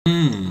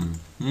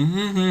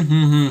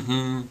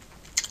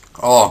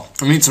Oh,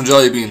 I'm eating some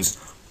jelly beans.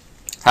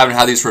 Haven't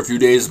had these for a few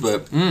days,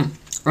 but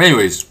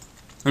anyways,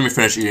 let me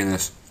finish eating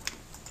this.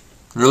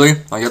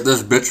 Really? I get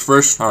this bitch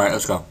first? Alright,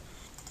 let's go.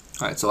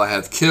 Alright, so I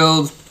have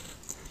killed.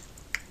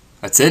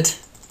 That's it?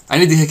 I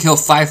need to kill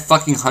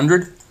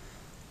 500?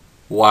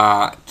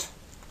 What?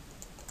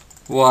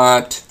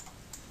 What?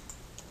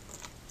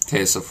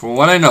 Okay, so from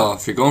what I know,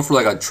 if you're going for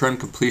like a trim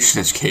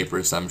completionist cape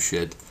or some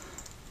shit,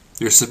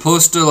 you're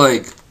supposed to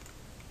like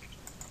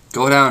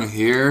go down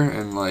here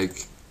and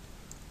like,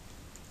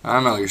 I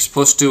don't know, you're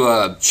supposed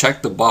to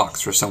check the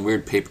box for some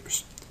weird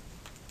papers.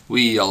 All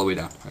the way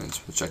down.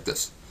 Alright, let's check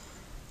this.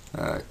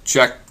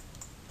 Check.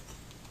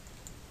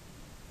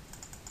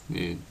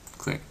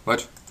 Claim.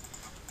 What?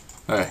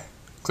 Alright.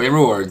 Claim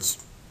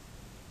rewards.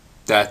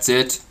 That's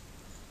it.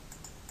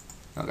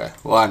 Okay.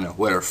 Well, I don't know.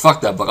 Whatever.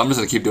 Fuck that book. I'm just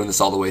gonna keep doing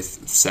this all the way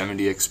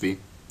 70 XP.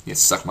 Yeah,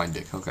 suck my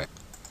dick. Okay.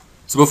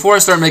 So before I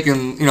start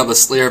making, the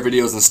Slayer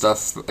videos and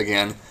stuff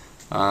again,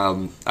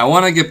 I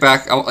want to get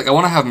back. I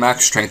want to have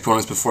max strength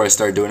bonus before I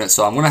start doing it.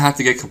 So I'm gonna have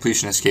to get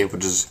completion escape,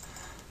 which is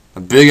a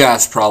big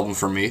ass problem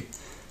for me.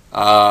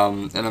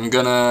 And I'm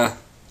gonna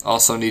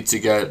also need to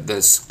get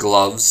this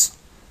gloves,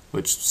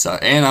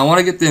 and I want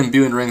to get the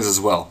imbuing rings as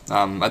well.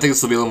 I think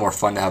this will be a little more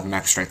fun to have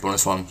max strength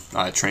bonus while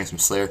I'm training some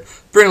Slayer.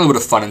 Bring a little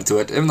bit of fun into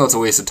it, even though it's a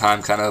waste of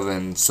time, kind of,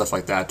 and stuff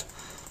like that.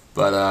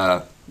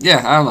 But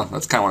yeah, I don't know.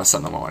 That's kind of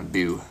something I want to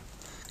do.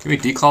 Can we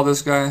decall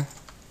this guy?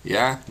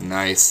 Yeah,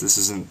 nice. This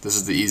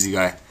is the easy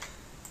guy.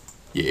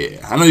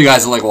 Yeah, I know you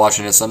guys don't like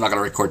watching this, so I'm not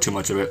gonna record too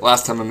much of it.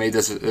 Last time I made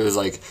this, it was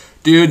like,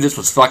 dude, this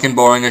was fucking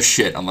boring as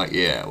shit. I'm like,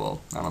 yeah, well,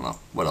 I don't know.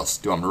 What else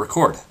do I want to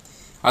record?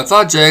 I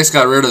thought JX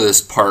got rid of this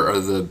part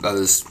of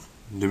this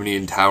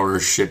Dominion Tower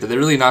shit. Did they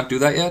really not do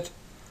that yet?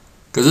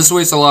 Because this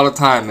wastes a lot of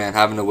time, man,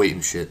 having to wait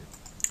and shit.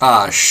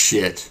 Ah,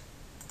 shit.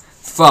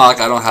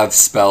 Fuck, I don't have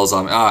spells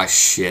on me. Ah,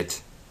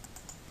 shit.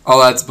 Oh,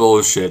 that's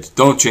bullshit.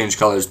 Don't change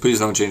colors. Please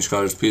don't change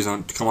colors. Please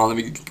don't. Come on, let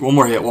me. One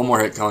more hit. One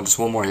more hit. Come on, just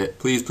one more hit.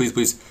 Please, please,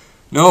 please.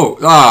 No.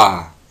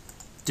 Ah.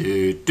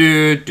 Do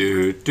do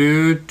do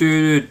do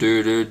do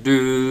do do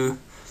do.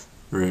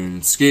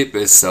 RuneScape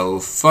is so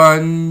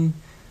fun.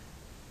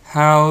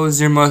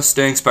 How's your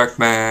Mustang Spark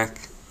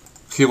Mac?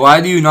 Okay,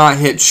 why do you not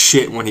hit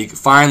shit when he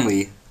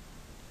finally?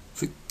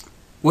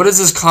 What is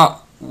this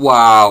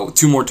Wow,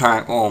 2 more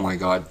times. Oh my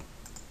god.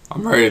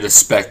 I'm ready to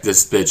spec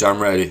this bitch.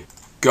 I'm ready.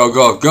 Go,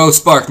 go, go,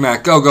 Spark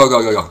Mac. Go, go,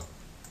 go, go, go.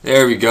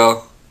 There we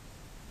go.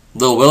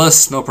 Lil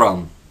Willis, no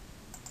problem.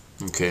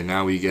 Okay,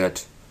 now we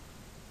get...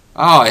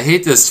 Oh, I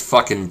hate this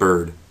fucking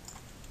bird.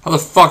 How the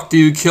fuck do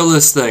you kill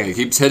this thing? It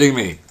keeps hitting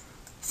me.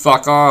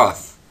 Fuck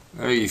off.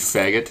 There you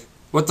faggot.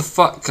 What the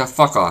fuck?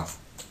 Fuck off.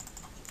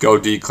 Go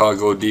declaw,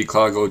 go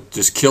declaw, go.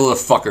 Just kill the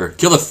fucker.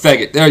 Kill the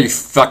faggot. There you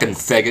fucking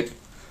faggot.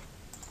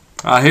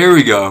 Ah, here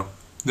we go.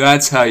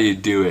 That's how you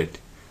do it.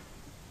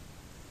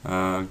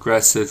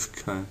 Aggressive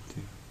cut.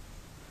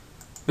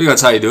 I think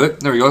that's how you do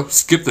it. There we go.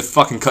 Skip the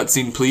fucking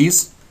cutscene,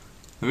 please.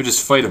 Let me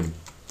just fight him.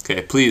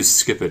 Okay, please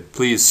skip it.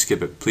 Please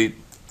skip it. Please.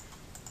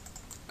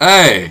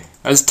 Hey!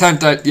 That's 10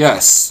 that.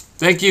 Yes.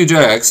 Thank you,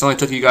 JX. Only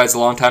took you guys a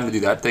long time to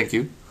do that. Thank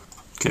you.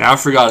 Okay, now I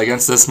forgot.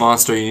 Against this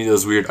monster, you need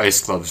those weird ice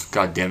gloves.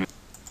 God damn it.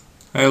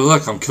 Hey,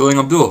 look. I'm killing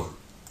Abdul.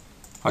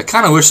 I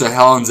kind of wish the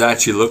Hellhounds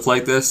actually looked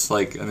like this.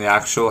 Like, in the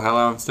actual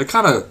Hellhounds. They're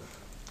kind of...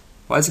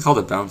 Why is it called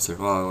a bouncer?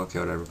 Well, okay,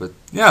 whatever. But,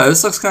 yeah,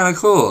 this looks kind of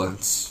cool.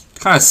 It's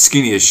kind of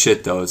skinny as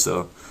shit, though,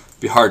 so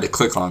it'd be hard to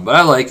click on. But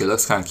I like it. It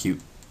looks kind of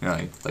cute. You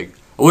know, like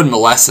I wouldn't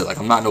molest it. Like,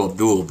 I'm not no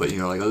Abdul, but,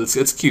 like,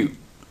 it's cute.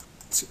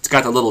 It's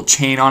got the little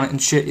chain on it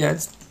and shit. Yeah,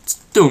 it's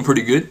doing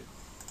pretty good.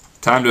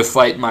 Time to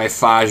fight my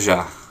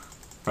Faja.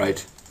 Right?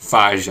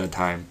 Faja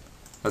time.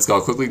 Let's go.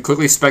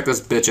 Quickly spec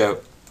this bitch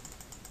out.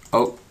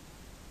 Oh.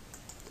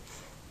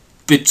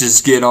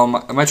 Bitches get on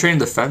my... Am I training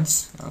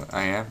defense?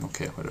 I am?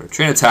 Okay, whatever.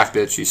 Train attack,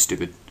 bitch. You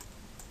stupid.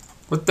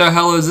 What the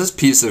hell is this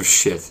piece of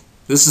shit?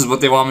 This is what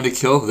they want me to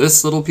kill?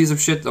 This little piece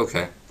of shit?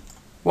 Okay.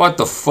 What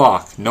the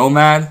fuck?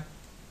 Nomad?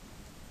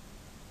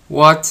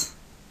 What?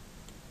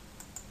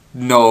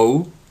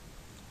 No.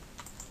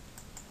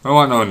 I don't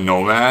want no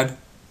nomad.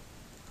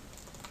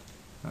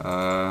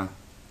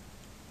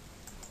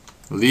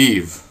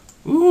 Leave.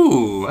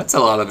 Ooh, that's a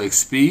lot of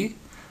XP.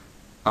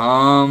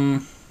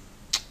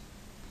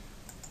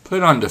 Put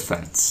it on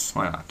defense.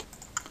 Why not?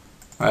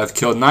 I have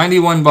killed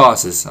 91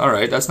 bosses.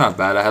 Alright, that's not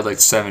bad. I had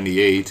like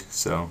 78,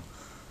 so...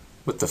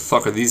 What the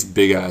fuck are these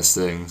big ass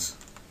things?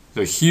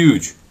 They're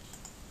huge.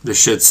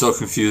 This shit's so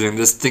confusing.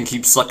 This thing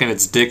keeps sucking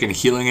its dick and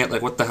healing it.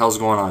 Like, what the hell's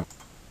going on?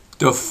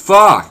 The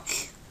fuck?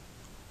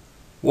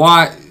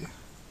 Why?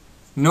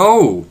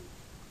 No.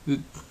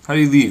 How do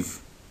you leave?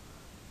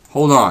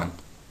 Hold on.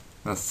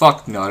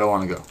 Fuck no, I don't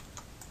want to go.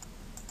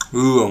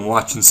 Ooh, I'm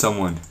watching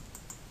someone.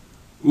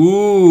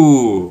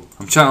 Ooh.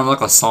 I'm trying to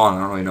unlock a song.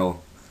 I don't really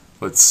know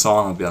what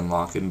song I'll be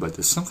unlocking, but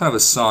there's some kind of a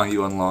song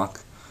you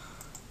unlock.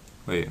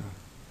 Wait.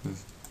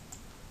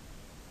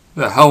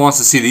 Who the hell wants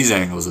to see these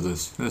angles of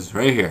this? This is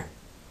right here.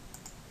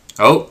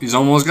 Oh, he's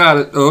almost got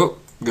it. Oh,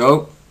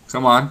 go.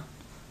 Come on.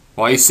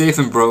 Why are you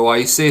safing, bro? Why are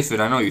you safing?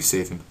 I know you're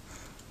safing.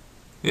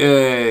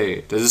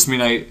 Yay! Does this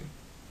mean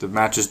the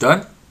match is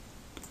done?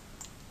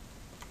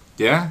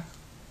 Yeah?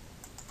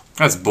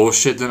 That's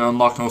bullshit, didn't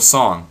unlock no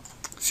song.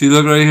 See,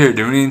 look right here,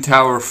 Dominion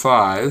Tower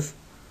 5.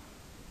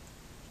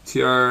 TR,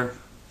 so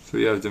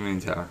we have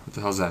Dominion Tower. What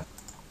the hell's that?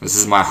 This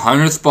is my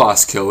 100th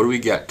boss kill. What do we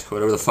get?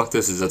 Whatever the fuck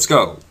this is. Let's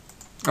go.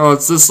 Oh,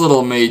 it's this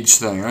little mage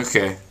thing.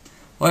 Okay.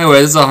 Well,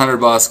 anyway, this is 100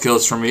 boss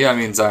kills for me. That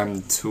means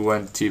I'm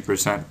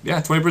 20%.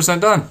 Yeah,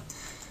 20% done.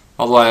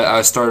 Although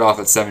I started off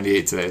at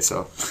 78 today,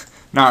 so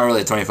not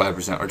really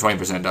 25% or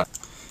 20% done.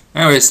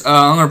 Anyways,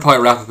 I'm going to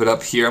probably wrap it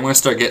up here. I'm going to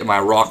start getting my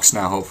rocks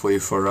now, hopefully,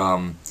 for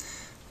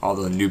all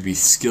the newbie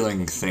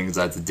skilling things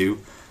I have to do.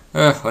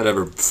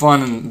 Whatever.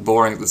 Fun and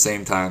boring at the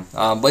same time.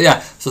 But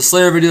yeah, so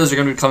Slayer videos are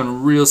going to be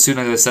coming real soon.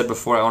 As I said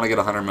before, I want to get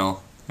 100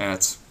 mil. And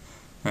it's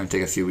going to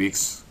take a few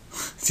weeks. A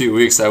few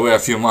weeks, I wait a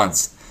few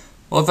months.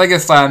 Well, if I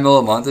get 5 mil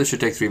a month, it should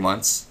take 3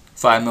 months.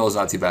 5 mil is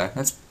not too bad.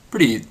 That's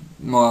pretty,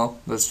 well,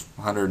 that's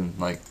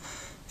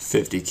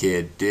 150K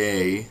a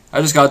day.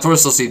 I just got a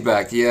torso seed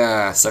back.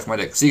 Yeah, suck my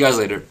dick. See you guys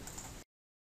later.